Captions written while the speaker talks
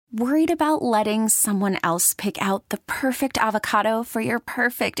Worried about letting someone else pick out the perfect avocado for your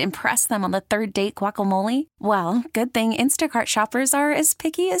perfect impress them on the third date guacamole? Well, good thing Instacart shoppers are as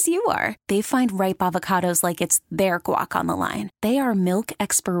picky as you are. They find ripe avocados like it's their guac on the line. They are milk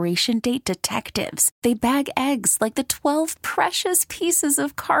expiration date detectives. They bag eggs like the 12 precious pieces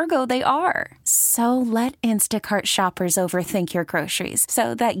of cargo they are. So let Instacart shoppers overthink your groceries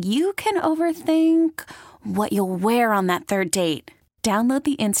so that you can overthink what you'll wear on that third date. Download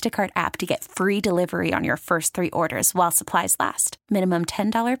the Instacart app to get free delivery on your first 3 orders while supplies last. Minimum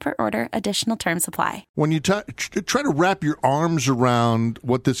 $10 per order. Additional terms apply. When you try to wrap your arms around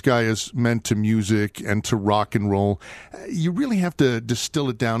what this guy has meant to music and to rock and roll, you really have to distill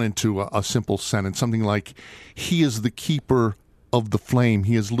it down into a simple sentence, something like, he is the keeper of the flame.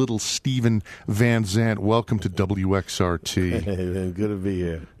 He is little Steven Van Zandt. Welcome to WXRT. Hey, good to be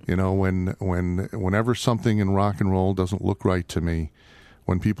here. You know, whenever something in rock and roll doesn't look right to me,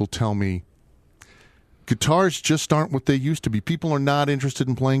 when people tell me guitars just aren't what they used to be, people are not interested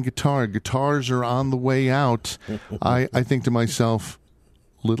in playing guitar, guitars are on the way out, I think to myself,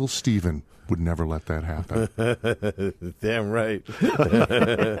 little Steven would never let that happen. Damn right.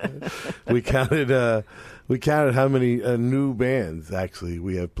 We counted how many new bands actually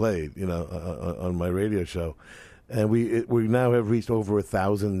we have played, on my radio show. And we now have reached over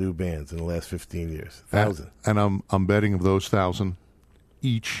 1,000 new bands in the last 15 years. 1,000. And I'm betting of those 1,000,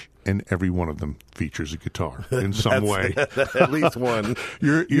 each and every one of them features a guitar in some way. At least one.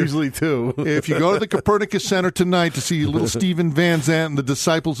 You're usually two. If you go to the Copernicus Center tonight to see little Steven Van Zandt and the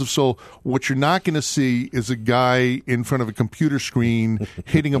Disciples of Soul, what you're not going to see is a guy in front of a computer screen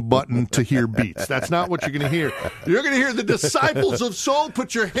hitting a button to hear beats. That's not what you're going to hear. You're going to hear the Disciples of Soul.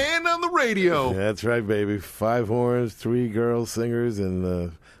 Put your hand on the radio. That's right, baby. 5 horns, 3 girl singers,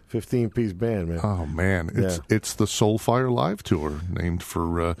 and 15-piece band, man. Oh, man. It's the Soulfire Live Tour, named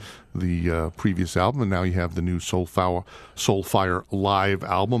for the previous album, and now you have the new Soulfire Live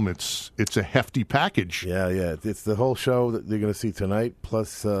album. It's a hefty package. Yeah. It's the whole show that you're going to see tonight,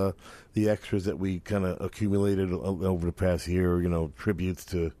 plus the extras that we kind of accumulated over the past year, tributes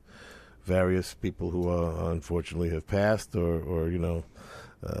to various people who unfortunately have passed or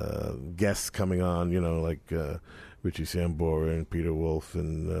guests coming on, like Richie Sambora and Peter Wolf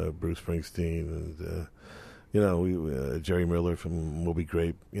and Bruce Springsteen and Jerry Miller from Moby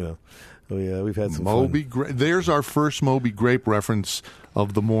Grape. We've had some Moby fun. Grape. There's our first Moby Grape reference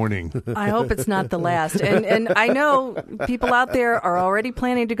of the morning. I hope it's not the last. And I know people out there are already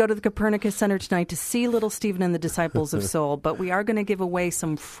planning to go to the Copernicus Center tonight to see Little Steven and the Disciples of Soul, but we are going to give away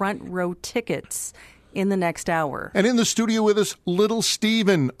some front row tickets in the next hour. And in the studio with us, Little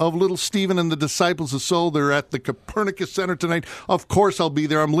Steven of Little Steven and the Disciples of Soul. They're at the Copernicus Center tonight. Of course I'll be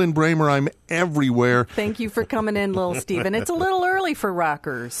there. I'm Lynn Bramer. I'm everywhere. Thank you for coming in, Little Steven. It's a little early for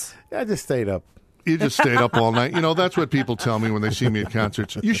rockers. I just stayed up. You just stayed up all night. That's what people tell me when they see me at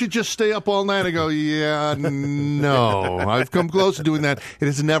concerts. You should just stay up all night. I go, yeah, no. I've come close to doing that. It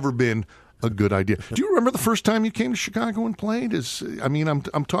has never been a good idea. Do you remember the first time you came to Chicago and played?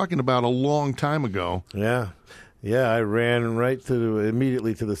 I'm talking about a long time ago. Yeah. I ran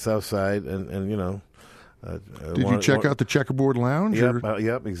immediately to the South Side, and Did you check out the Checkerboard Lounge?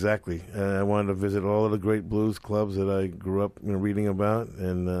 Yep, exactly. I wanted to visit all of the great blues clubs that I grew up reading about,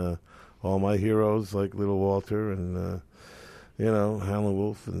 and all my heroes like Little Walter and Howlin'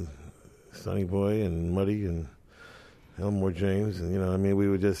 Wolf and Sonny Boy and Muddy and Elmore James, and we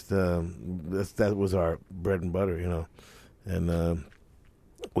were just that was our bread and butter, and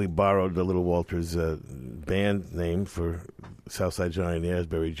we borrowed the Little Walters band name for Southside Johnny and the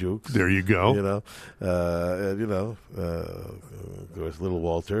Asbury Jukes. There you go. Of course, Little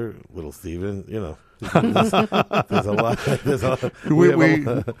Walter, Little Steven, There's a lot.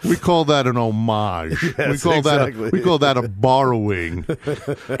 We call that an homage. Yes, we call that a borrowing.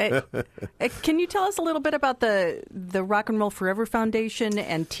 Can you tell us a little bit about the Rock and Roll Forever Foundation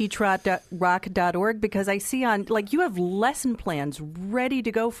and teachrock.org? Because I see you have lesson plans ready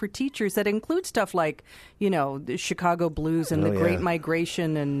to go for teachers that include stuff like the Chicago Blues and the Great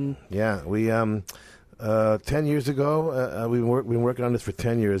Migration and we 10 years ago, we've been working on this for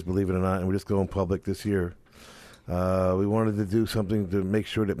 10 years, believe it or not, and we're just going public this year. We wanted to do something to make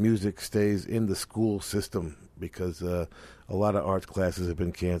sure that music stays in the school system because a lot of arts classes have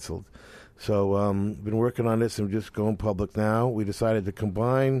been canceled. So been working on this and just going public now. We decided to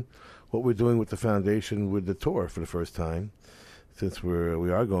combine what we're doing with the foundation with the tour for the first time since we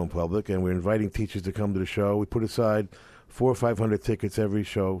are going public, and we're inviting teachers to come to the show. We put aside 400 or 500 tickets every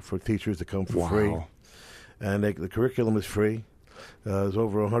show for teachers to come for free. And the curriculum is free. There's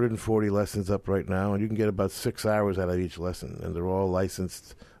over 140 lessons up right now, and you can get about 6 hours out of each lesson, and they're all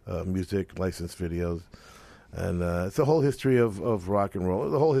licensed music, licensed videos. And it's the whole history of rock and roll,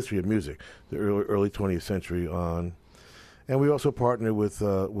 the whole history of music, the early 20th century on. And we also partner with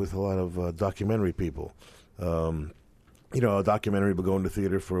a lot of documentary people. A documentary will go into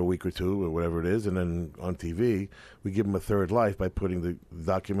theater for a week or two or whatever it is, and then on TV, we give them a third life by putting the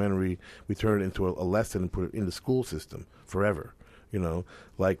documentary, we turn it into a lesson and put it in the school system forever.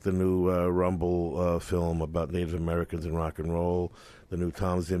 Like the new Rumble film about Native Americans and rock and roll, the new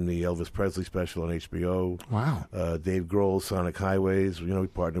Tom Zimny Elvis Presley special on HBO. Wow. Dave Grohl's Sonic Highways, we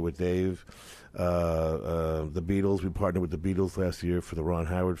partnered with Dave. The Beatles, we partnered with the Beatles last year for the Ron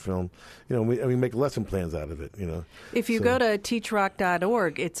Howard film. We make lesson plans out of it. If you go to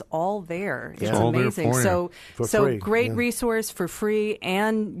teachrock.org, it's all there. It's all there amazing. for you. So free. Great resource for free,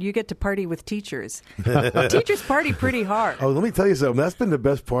 and you get to party with teachers. Teachers party pretty hard. Oh, let me tell you something. That's been the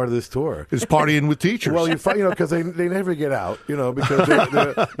best part of this tour. Is partying with teachers. Well, you find, because they never get out, because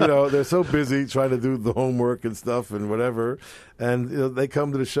they're so busy trying to do the homework and stuff and whatever, and they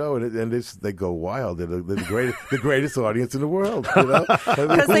come to the show and they go wild. They're the greatest audience in the world.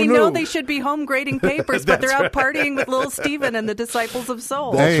 Because they know they should be home grading papers, but they're out partying with Little Steven and the Disciples of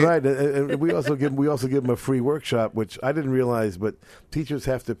Soul. That's right. And we also give them a free workshop, which I didn't realize, but teachers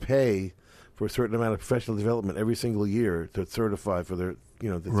have to pay for a certain amount of professional development every single year to certify for their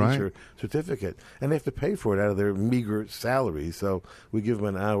teacher certificate, and they have to pay for it out of their meager salary. So we give them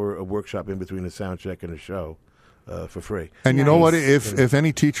an hour of workshop in between a sound check and a show. For free. And you know what? If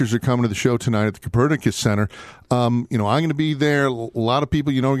any teachers are coming to the show tonight at the Copernicus Center, I'm going to be there. A lot of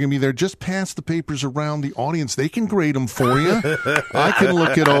people, are going to be there. Just pass the papers around the audience. They can grade them for you. I can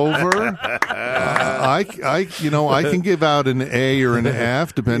look it over. I can give out an A or an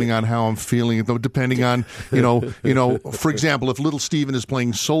F depending on how I'm feeling. Depending on, for example, if Little Steven is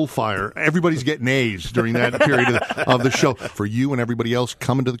playing Soulfire, everybody's getting A's during that period of the show. For you and everybody else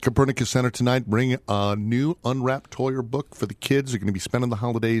coming to the Copernicus Center tonight, bring a new unwrapped toy or book for the kids. They're going to be spending the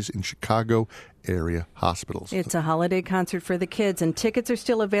holidays in Chicago area hospitals. It's a holiday concert for the kids, and tickets are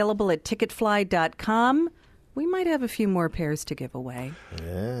still available at ticketfly.com. We might have a few more pairs to give away.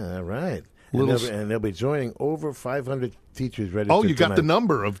 Yeah, all right. And they'll be joining over 500 teachers registered. Oh, you got tonight. The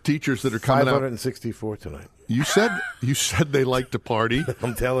number of teachers that are coming 564 tonight. You said they like to party.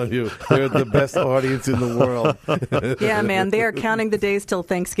 I'm telling you, they're the best audience in the world. Yeah, man, they are counting the days till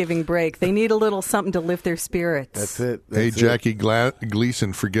Thanksgiving break. They need a little something to lift their spirits. That's it. Hey, Jackie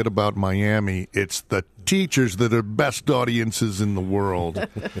Gleason, forget about Miami. It's the teachers that are best audiences in the world.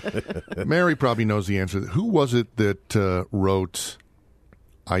 Mary probably knows the answer. Who was it that wrote,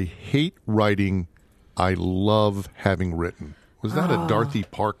 "I hate writing, I love having written"? Was that a Dorothy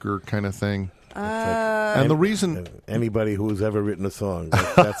Parker kind of thing? And the reason anybody who's ever written a song,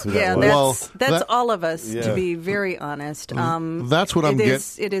 that's who that was. That's all of us, to be very honest. That's what I'm getting.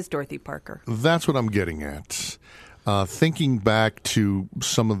 It is Dorothy Parker. That's what I'm getting at. Thinking back to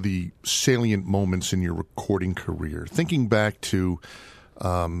some of the salient moments in your recording career, thinking back to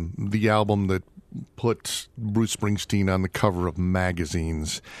the album that put Bruce Springsteen on the cover of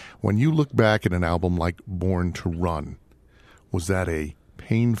magazines. When you look back at an album like Born to Run, was that a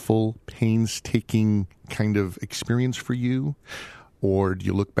painful, painstaking kind of experience for you? Or do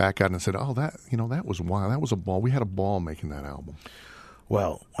you look back at it and said, oh, that was wild. That was a ball. We had a ball making that album.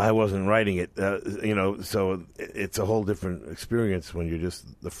 Well, I wasn't writing it, so it's a whole different experience when you're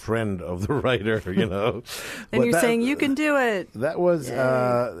just the friend of the writer, And you're saying you can do it. That was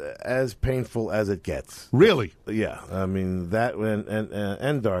as painful as it gets. Really? Yeah. I mean, that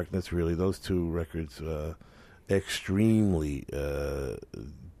and Darkness, really, those two records, extremely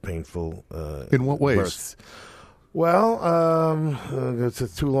painful. In what ways? Births. Well,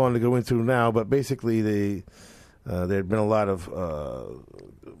 it's too long to go into now, but basically there had been a lot of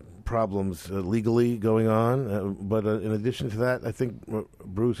problems legally going on, but in addition to that, I think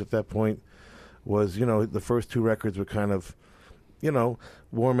Bruce at that point was, the first two records were kind of,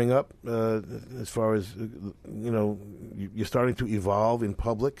 warming up as far as, you're starting to evolve in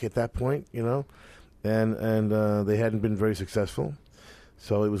public at that point, and they hadn't been very successful.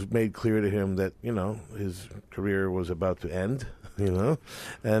 So it was made clear to him that, his career was about to end. And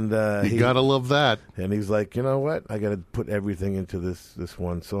you gotta love that. And he's like, you know what? I got to put everything into this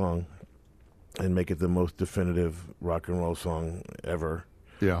one song, and make it the most definitive rock and roll song ever.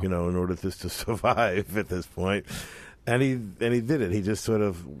 Yeah. In order for this to survive at this point. And he did it. He just sort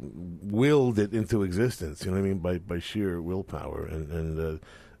of willed it into existence. You know what I mean? By sheer willpower, and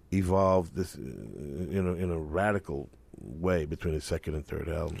evolved this in a radical way between his second and third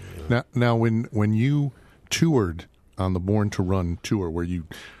album. Now when you toured on the Born to Run tour where you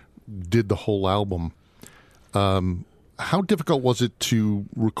did the whole album. How difficult was it to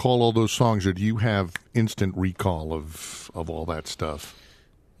recall all those songs, or do you have instant recall of all that stuff?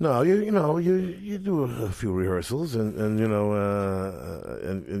 No, you do a few rehearsals and you know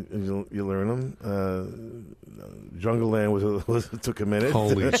and you learn them. Jungleland took a minute.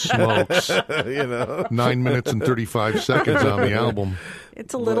 Holy smokes! 9 minutes and 35 seconds on the album.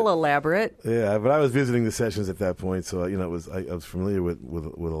 It's a little elaborate. Yeah, but I was visiting the sessions at that point, so I was familiar with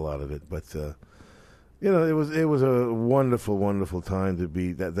a lot of it. But it was a wonderful, wonderful time to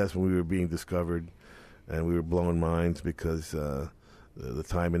be. That's when we were being discovered, and we were blowing minds because. The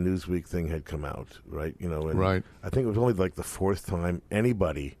Time and Newsweek thing had come out, right? And right. I think it was only like the fourth time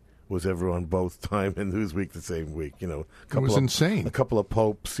anybody was ever on both Time and Newsweek the same week. It was insane. A couple of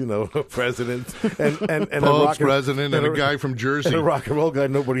popes, presidents, and Pope's president and a guy from Jersey, and a rock and roll guy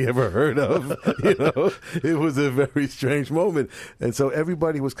nobody ever heard of. It was a very strange moment, and so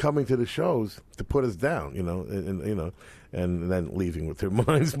everybody was coming to the shows to put us down, and then leaving with their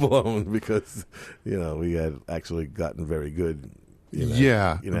minds blown because we had actually gotten very good.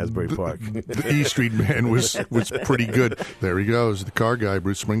 In Asbury Park. The E Street Man was pretty good. There he goes, the car guy,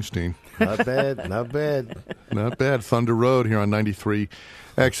 Bruce Springsteen. Not bad, not bad. Not bad. Thunder Road here on 93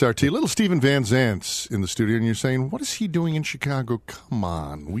 XRT. Little Steven Van Zant's in the studio, and you're saying, what is he doing in Chicago? Come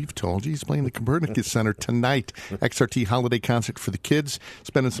on. We've told you. He's playing the Copernicus Center tonight. XRT holiday concert for the kids.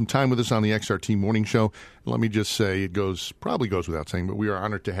 Spending some time with us on the XRT Morning Show. Let me just say, it probably goes without saying, but we are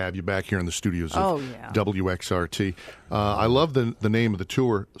honored to have you back here in the studios of WXRT. I love the name of the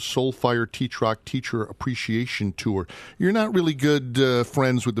tour, Soulfire Teach Rock Teacher Appreciation Tour. You're not really good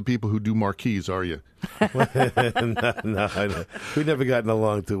friends with the people who do marquees, are you? No, we've never gotten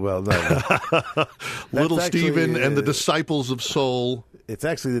along too well. No. Little Steven and the Disciples of Soul. It's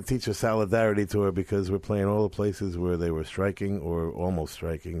actually the Teacher Solidarity Tour because we're playing all the places where they were striking or almost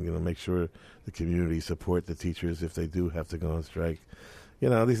striking. Make sure the community support the teachers if they do have to go on strike.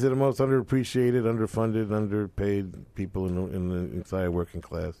 These are the most underappreciated, underfunded, underpaid people in the entire working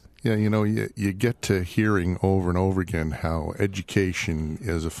class. Yeah, you get to hearing over and over again how education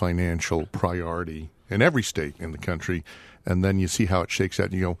is a financial priority in every state in the country, and then you see how it shakes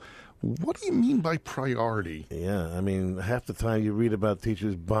out, and you go, what do you mean by priority? Yeah, half the time you read about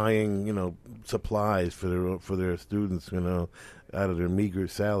teachers buying, supplies for their students, out of their meager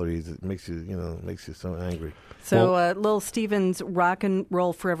salaries. It makes you so angry. So, Little Steven's Rock and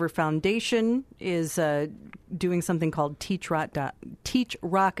Roll Forever Foundation is doing something called teachrock.org.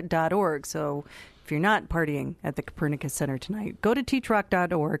 So, if you're not partying at the Copernicus Center tonight, go to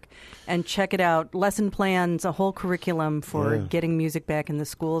teachrock.org and check it out. Lesson plans, a whole curriculum for getting music back in the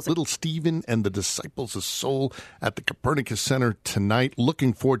schools. Little Steven and the Disciples of Soul at the Copernicus Center tonight.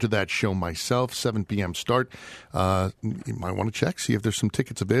 Looking forward to that show myself, 7 p.m. start. You might want to check, see if there's some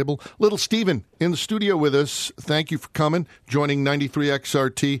tickets available. Little Steven in the studio with us. Thank you for coming, joining 93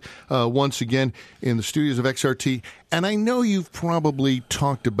 XRT once again in the studios of XRT. And I know you've probably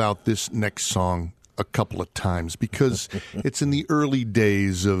talked about this next song a couple of times because it's in the early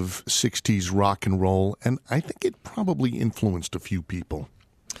days of 60s rock and roll, and I think it probably influenced a few people.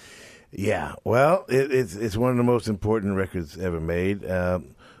 Yeah, well, it's one of the most important records ever made.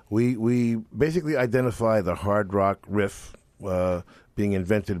 We basically identify the hard rock riff being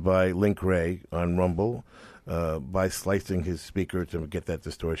invented by Link Wray on Rumble by slicing his speaker to get that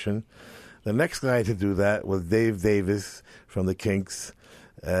distortion. The next guy to do that was Dave Davis from the Kinks,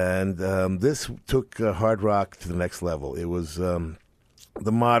 and this took hard rock to the next level. It was the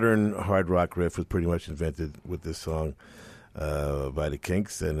modern hard rock riff was pretty much invented with this song by the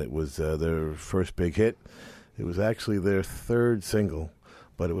Kinks, and it was their first big hit. It was actually their third single,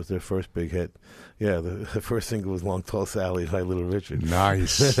 but it was their first big hit. Yeah, the first single was "Long Tall Sally" by Little Richard.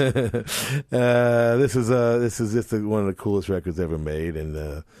 Nice. This is just one of the coolest records ever made,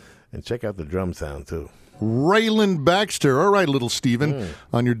 and check out the drum sound too. Raylan Baxter. All right, Little Steven,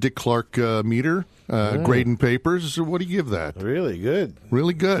 on your Dick Clark meter, grading papers. What do you give that? Really good.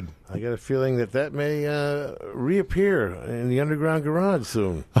 Really good. I got a feeling that may reappear in the Underground Garage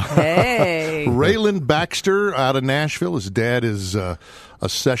soon. Hey. Raylan Baxter out of Nashville. His dad is a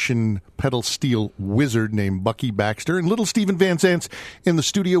session pedal steel wizard named Bucky Baxter. And Little Steven Van Zant's in the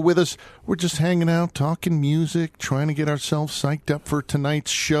studio with us. We're just hanging out, talking music, trying to get ourselves psyched up for tonight's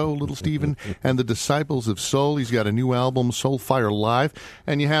show. Little Steven and the Disciples of Soul. He's got a new album, Soulfire Live.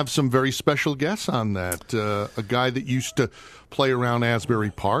 And you have some very special guests on that. A guy that used to play around Asbury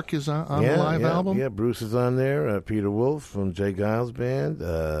Park is on the live album. Yeah, Bruce is on there. Peter Wolf from Jay Giles Band.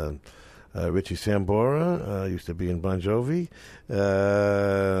 Richie Sambora used to be in Bon Jovi.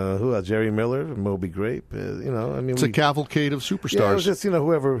 Who else? Jerry Miller, Moby Grape. It's a cavalcade of superstars. Yeah, it was just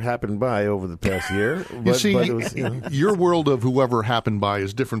whoever happened by over the past year. But it was, your world of whoever happened by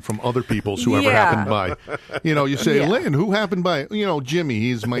is different from other people's whoever happened by. You say, Lynn, who happened by? Jimmy,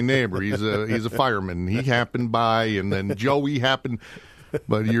 he's my neighbor. He's a fireman. He happened by, and then Joey happened.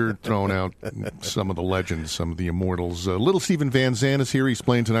 But you're throwing out some of the legends, some of the immortals. Little Steven Van Zandt is here. He's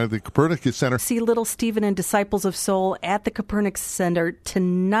playing tonight at the Copernicus Center. See Little Steven and Disciples of Soul at the Copernicus Center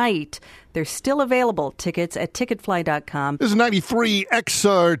tonight. They're still available. Tickets at ticketfly.com. This is 93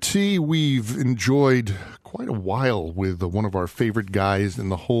 XRT. We've enjoyed quite a while with one of our favorite guys in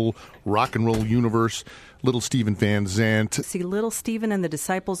the whole rock and roll universe, Little Steven Van Zandt. See Little Steven and the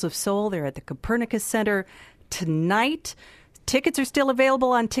Disciples of Soul. They're at the Copernicus Center tonight. Tickets are still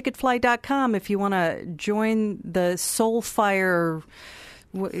available on ticketfly.com if you want to join the Soulfire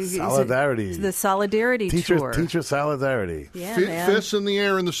Solidarity. The Solidarity Tour. Teacher Solidarity. Yeah, Fists in the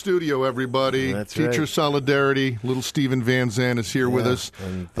air in the studio, everybody. That's Teacher right. Solidarity. Little Steven Van Zandt is here with us.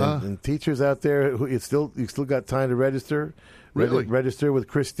 And teachers out there, you still got time to register. Really? Register with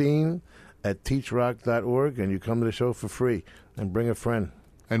Christine at teachrock.org, and you come to the show for free. And bring a friend.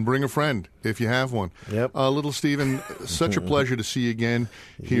 And bring a friend if you have one. Yep. Little Steven, such a pleasure to see you again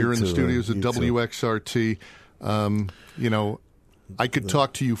here in the studios at WXRT. I could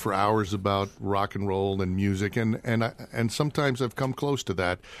talk to you for hours about rock and roll and music, and sometimes I've come close to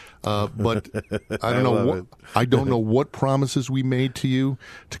that. But I don't know what promises we made to you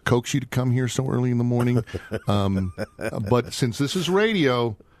to coax you to come here so early in the morning. But since this is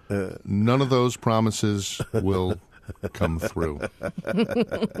radio, none of those promises will come through.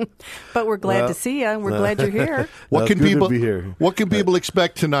 But we're glad to see you. We're glad you're here. What can good to be here. What can people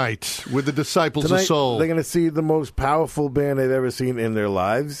expect tonight with the Disciples of Soul? They're going to see the most powerful band they've ever seen in their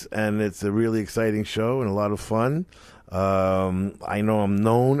lives, and it's a really exciting show and a lot of fun. I know I'm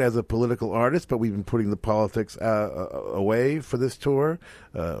known as a political artist, but we've been putting the politics away for this tour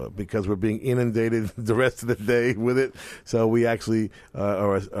because we're being inundated the rest of the day with it. So we actually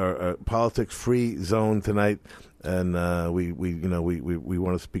are a politics-free zone tonight. And we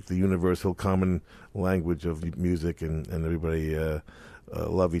want to speak the universal common language of music, and everybody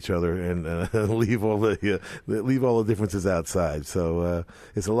love each other and leave all the differences outside. So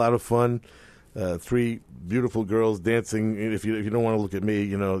it's a lot of fun. 3 beautiful girls dancing. If you don't want to look at me,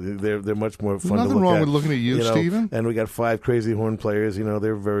 they're much more fun. Nothing to look wrong at, with looking at you, Steven. And we got 5 crazy horn players.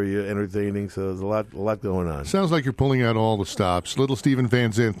 They're very entertaining. So there's a lot going on. Sounds like you're pulling out all the stops. Little Steven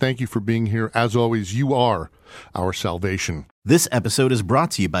Van Zandt, thank you for being here. As always, you are our salvation. This episode is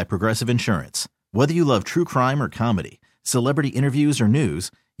brought to you by Progressive Insurance. Whether you love true crime or comedy, celebrity interviews or news,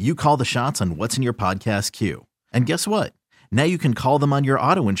 you call the shots on what's in your podcast queue. And guess what? Now you can call them on your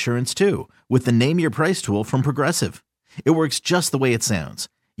auto insurance too with the Name Your Price tool from Progressive. It works just the way it sounds.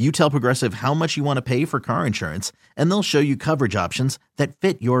 You tell Progressive how much you want to pay for car insurance, and they'll show you coverage options that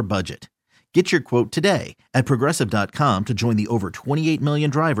fit your budget. Get your quote today at Progressive.com to join the over 28 million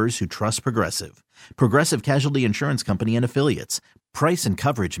drivers who trust Progressive. Progressive Casualty Insurance Company and Affiliates. Price and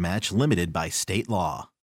coverage match limited by state law.